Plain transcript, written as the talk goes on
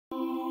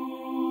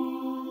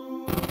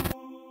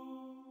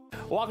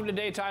Welcome to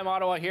Daytime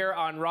Ottawa here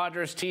on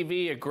Rogers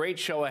TV. A great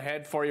show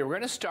ahead for you. We're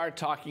going to start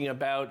talking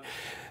about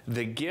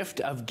the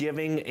gift of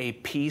giving a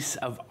piece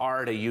of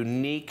art, a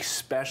unique,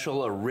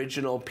 special,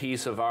 original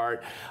piece of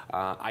art.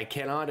 I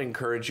cannot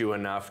encourage you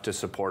enough to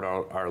support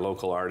our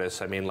local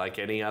artists. I mean, like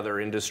any other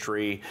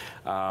industry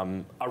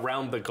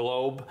around the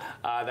globe,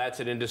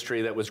 that's an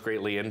industry that was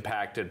greatly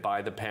impacted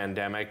by the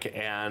pandemic.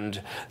 And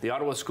the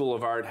Ottawa School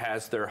of Art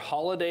has their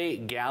holiday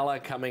gala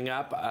coming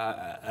up.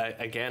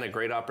 Again, a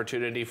great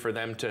opportunity for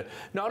them to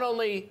not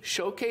only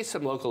showcase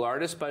some local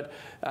artists, but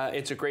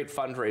it's a great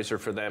fundraiser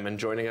for them. And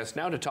joining us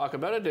now to talk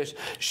about it is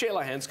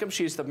Shaila Hanscom.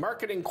 She's the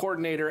marketing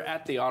coordinator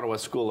at the Ottawa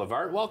School of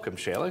Art. Welcome,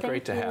 Shaila.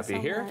 Great to have you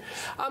here.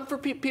 For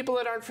people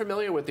that aren't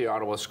familiar with the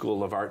Ottawa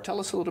School of Art, tell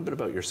us a little bit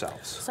about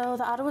yourselves. So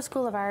the Ottawa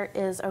School of Art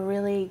is a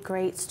really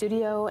great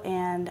studio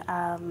and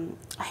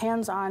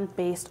hands-on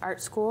based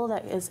art school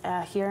that is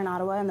here in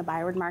Ottawa in the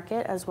Byward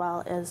Market, as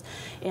well as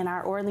in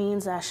our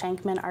Orleans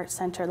Shankman Art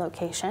Center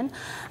location.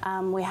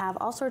 We have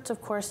all sorts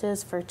of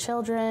courses for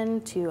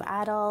children to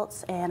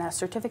adults and a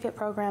certificate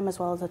program as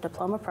well as a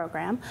diploma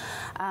program.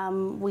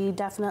 We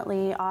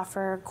definitely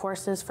offer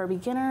courses for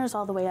beginners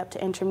all the way up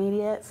to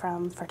intermediate,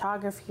 from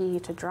photography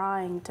to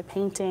drawing to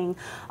painting,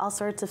 all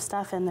sorts of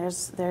stuff. And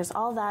there's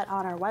all that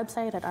on our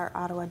website at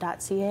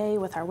artottawa.ca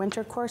with our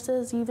winter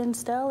courses even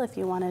still. If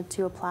you wanted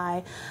to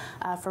apply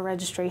for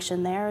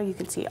registration there, you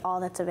can see all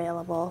that's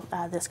available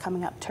this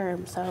coming up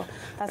term. So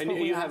that's what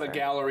we you offer. have a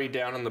gallery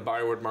down in the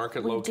Byward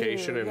Market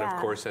location, and of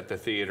course at the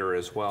theater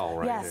as well,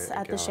 right? Yes,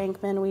 at the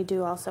Shankman we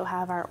do also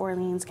have our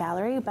Orleans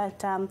gallery, but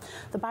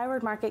the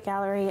Byward Market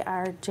gallery,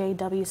 our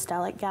J.W.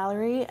 Stellick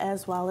gallery,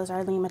 as well as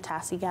our Lee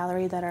Matassi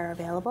gallery that are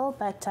available.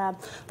 But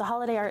the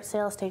holiday art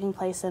sale is taking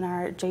place in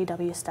our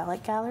J.W.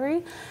 Stellick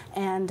gallery,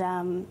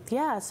 and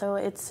yeah, so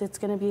it's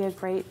going to be a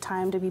great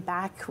time to be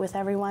back with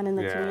everyone in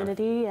the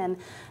community and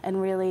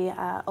really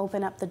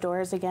open up the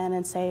doors again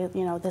and say,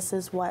 you know, this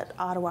is what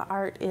Ottawa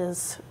art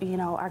is, you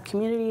know, our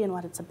community and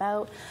what it's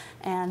about,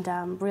 and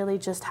really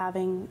just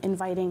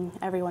inviting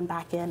everyone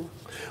back in.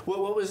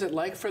 Well, what was it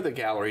like for the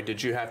gallery?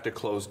 Did you have to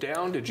close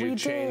down? Did you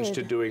change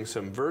to doing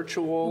some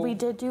virtual? We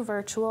did do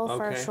virtual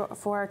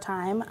for a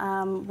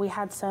time. We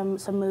had some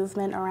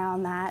movement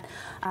around that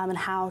and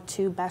how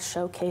to best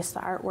showcase the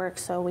artwork.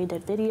 So we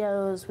did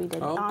videos, we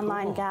did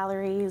online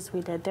galleries,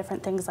 we did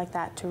different things like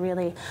that to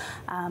really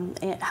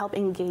help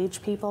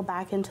engage people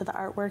back into the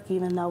artwork,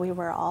 even though we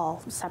were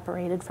all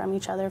separated from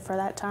each other for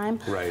that time.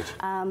 Right.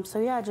 So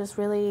yeah, just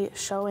really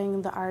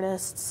showing the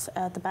artists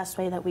the best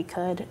way that we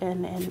could,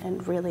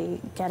 and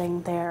really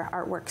getting their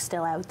artwork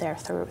still out there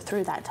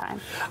through that time.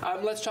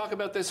 Let's talk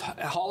about this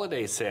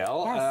holiday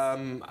sale.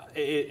 Yes.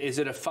 Is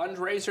it a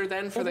fundraiser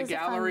then for the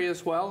gallery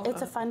as well?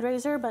 It's a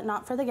fundraiser, but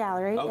not for the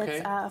gallery. Okay.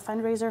 It's a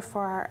fundraiser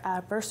for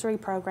our bursary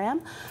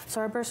program.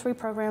 So our bursary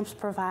programs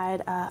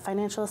provide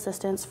financial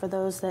assistance for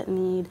those that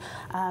need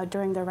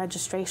during their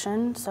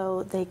registration.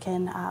 So they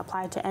can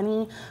apply to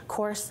any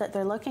course that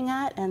they're looking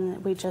at,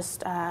 and we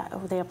just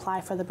they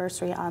apply for the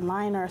bursary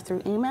online or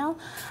through email,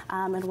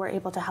 and we're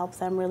able to help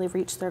them really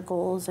reach their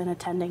goals in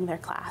attending their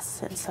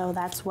class. And so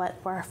that's what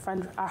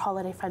our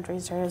holiday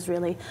fundraiser is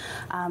really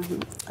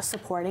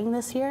supporting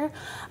this year.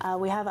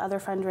 We have other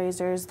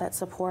fundraisers that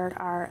support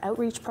our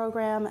outreach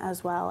program,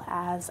 as well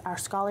as our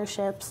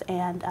scholarships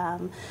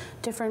and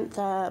different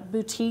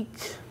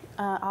boutique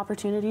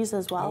opportunities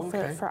as well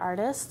for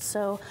artists.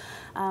 So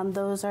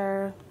those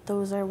are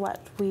what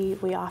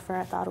we offer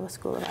at the Ottawa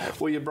School of Art.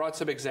 Well, you brought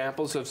some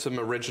examples of some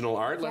original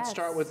art. Let's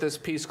start with this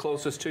piece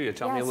closest to you.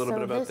 Tell me a little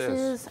bit about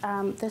this.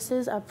 This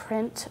is a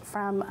print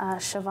from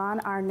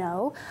Siobhan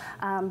Arnaud.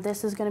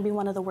 This is going to be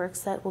one of the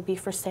works that will be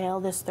for sale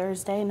this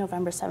Thursday,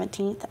 November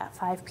 17th at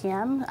 5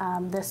 p.m.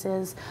 This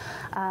is,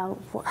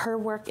 her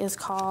work is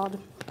called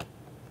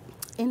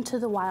Into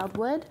the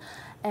Wildwood.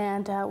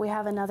 And we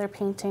have another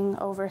painting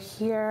over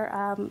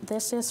here.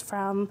 This is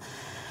from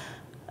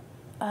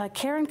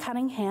Karen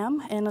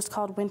Cunningham, and it's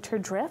called Winter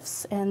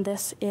Drifts. And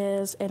this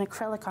is an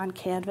acrylic on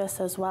canvas,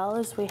 as well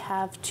as we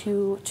have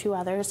two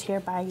others here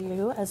by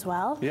you as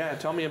well. Yeah,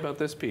 tell me about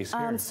this piece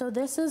here. So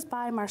this is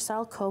by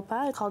Marcel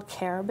Copa, called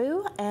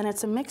Caribou, and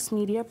it's a mixed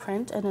media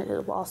print, and it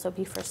will also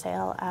be for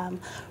sale.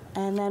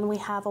 And then we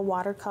have a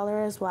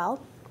watercolor as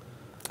well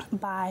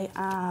by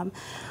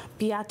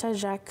Beata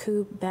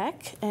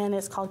Jacques-Beck, and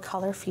it's called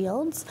Color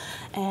Fields.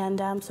 And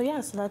so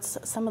that's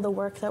some of the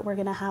work that we're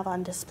going to have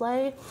on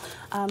display.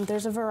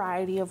 There's a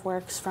variety of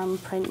works, from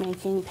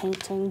printmaking,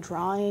 painting,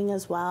 drawing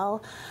as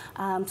well,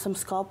 some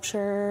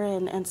sculpture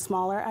and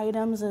smaller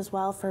items as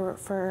well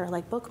for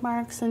like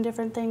bookmarks and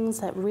different things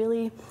that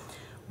really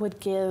would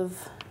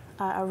give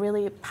a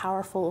really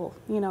powerful,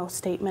 you know,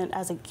 statement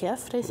as a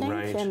gift, I think.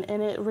 Right.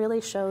 And it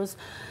really shows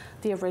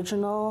the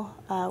original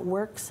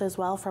works as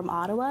well from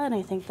Ottawa, and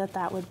I think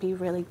that would be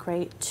really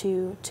great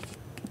to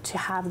to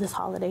have this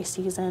holiday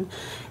season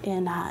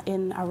in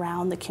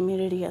around the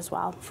community as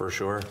well. For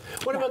sure.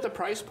 What about the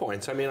price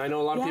points? I mean, I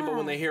know a lot of people,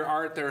 when they hear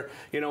art, they're,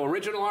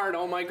 original art,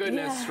 oh my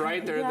goodness,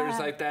 right? There's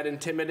like that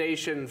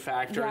intimidation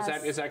factor.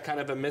 Yes. Is that kind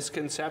of a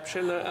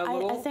misconception a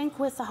little? I think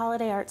with the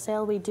holiday art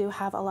sale, we do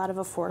have a lot of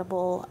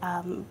affordable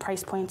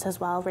price points as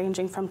well,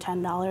 ranging from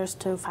 $10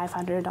 to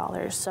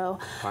 $500. So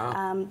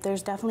wow.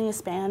 There's definitely a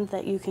span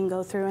that you can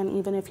go through, and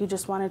even if you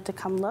just wanted to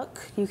come look,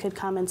 you could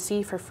come and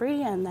see for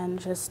free and then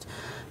just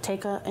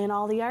take in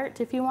all the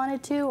art if you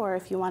wanted to, or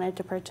if you wanted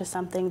to purchase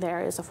something,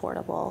 there is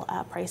affordable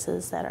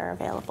prices that are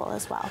available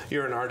as well.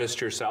 You're an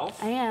artist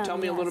yourself? I am. Tell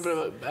me a little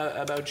bit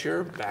about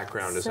your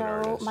background as an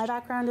artist. So my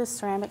background is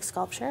ceramic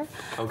sculpture.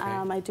 Okay.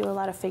 I do a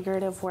lot of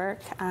figurative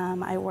work.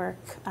 I work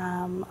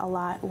a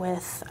lot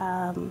with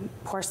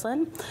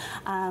porcelain.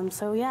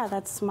 So yeah,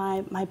 that's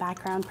my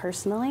background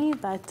personally,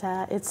 but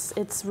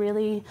it's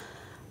really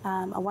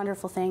a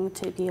wonderful thing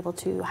to be able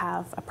to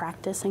have a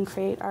practice and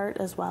create art,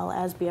 as well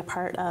as be a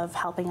part of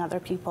helping other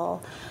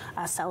people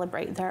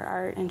celebrate their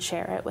art and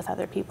share it with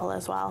other people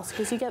as well,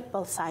 because you get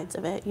both sides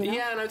of it.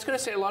 Yeah, and I was going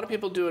to say, a lot of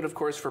people do it, of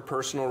course, for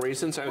personal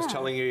reasons. I was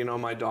telling you,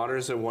 my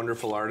daughter's a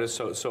wonderful artist,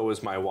 so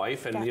is my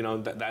wife,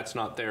 and that's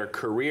not their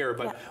career.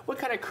 But what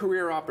kind of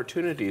career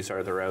opportunities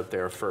are there out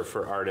there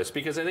for artists?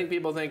 Because I think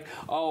people think,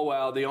 oh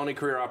well, the only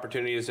career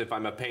opportunity is if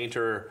I'm a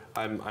painter,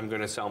 I'm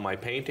going to sell my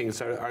paintings.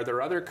 Are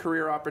there other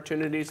career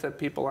opportunities that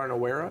people aren't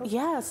aware of?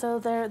 Yeah, so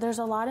there's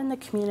a lot in the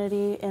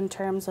community in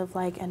terms of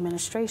like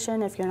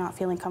administration. If you're not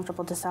feeling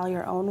comfortable to sell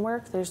your own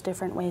work, there's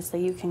different ways that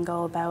you can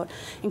go about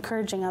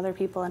encouraging other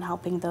people and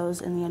helping those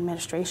in the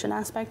administration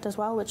aspect as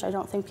well, which I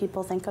don't think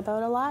people think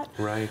about a lot.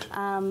 Right.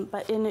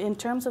 But in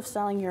terms of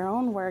selling your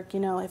own work,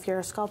 if you're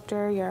a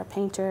sculptor, you're a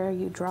painter,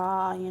 you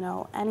draw,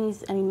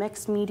 any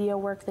mixed media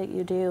work that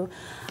you do,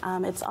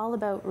 it's all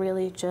about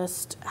really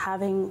just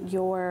having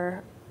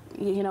your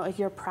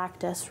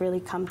practice really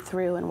come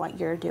through in what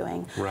you're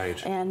doing.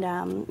 Right. And,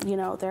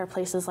 there are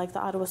places like the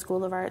Ottawa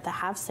School of Art that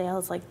have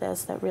sales like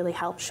this that really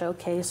help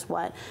showcase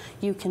what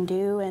you can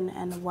do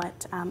and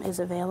what is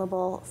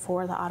available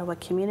for the Ottawa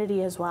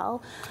community as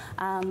well.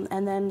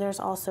 And then there's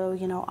also,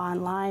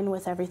 online,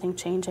 with everything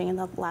changing in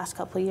the last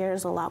couple of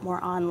years, a lot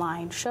more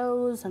online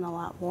shows and a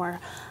lot more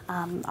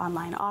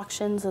online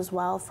auctions as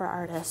well for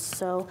artists.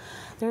 So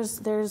there's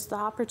the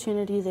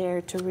opportunity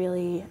there to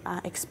really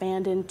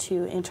expand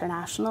into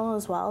international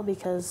as well,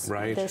 because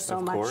there's so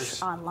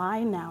much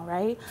online now,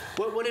 right?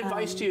 What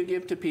advice do you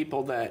give to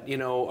people that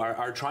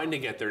are trying to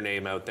get their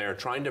name out there,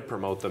 trying to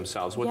promote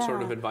themselves? What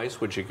sort of advice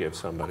would you give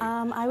somebody?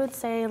 I would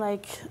say,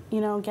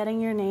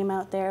 getting your name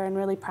out there and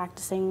really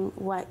practicing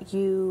what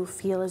you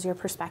feel is your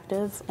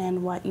perspective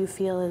and what you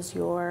feel is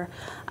your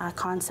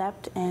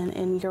concept and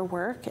in your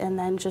work, and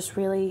then just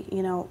really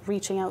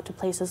reaching out to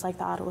places like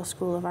the Ottawa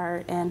School of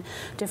Art and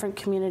different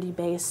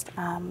community-based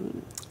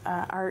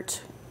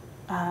art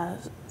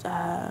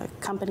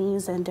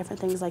companies and different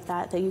things like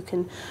that you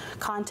can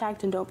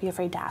contact, and don't be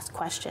afraid to ask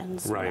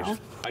questions. Right.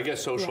 I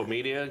guess social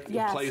media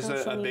plays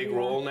a big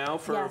role now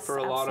for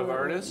a lot of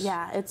artists.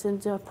 Yeah, it's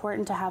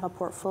important to have a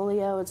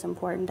portfolio. It's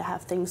important to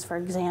have things for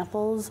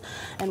examples,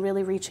 and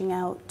really reaching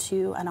out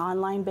to an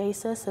online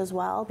basis as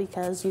well,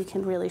 because you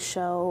can really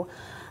show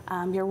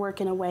your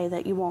work in a way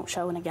that you won't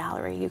show in a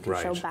gallery. You can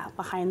show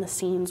behind the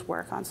scenes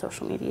work on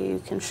social media.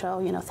 You can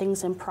show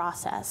things in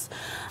process,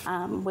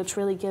 which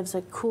really gives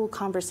a cool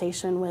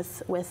conversation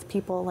with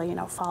people,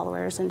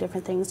 followers and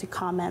different things,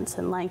 comments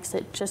and likes.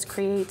 It just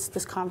creates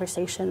this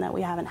conversation that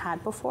we haven't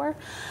had before,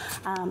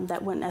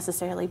 that wouldn't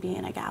necessarily be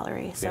in a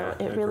gallery. So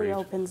it really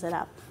opens it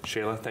up.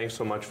 Shaila, thanks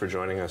so much for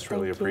joining us.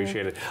 Really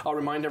appreciate it. I'll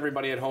remind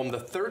everybody at home, the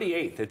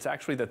 38th, it's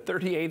actually the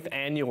 38th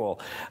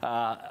annual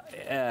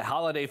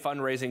holiday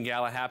fundraising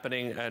gala happening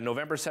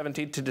November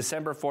 17th to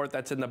December 4th.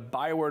 That's in the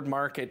Byward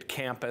Market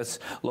campus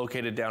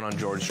located down on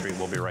George Street.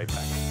 We'll be right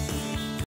back.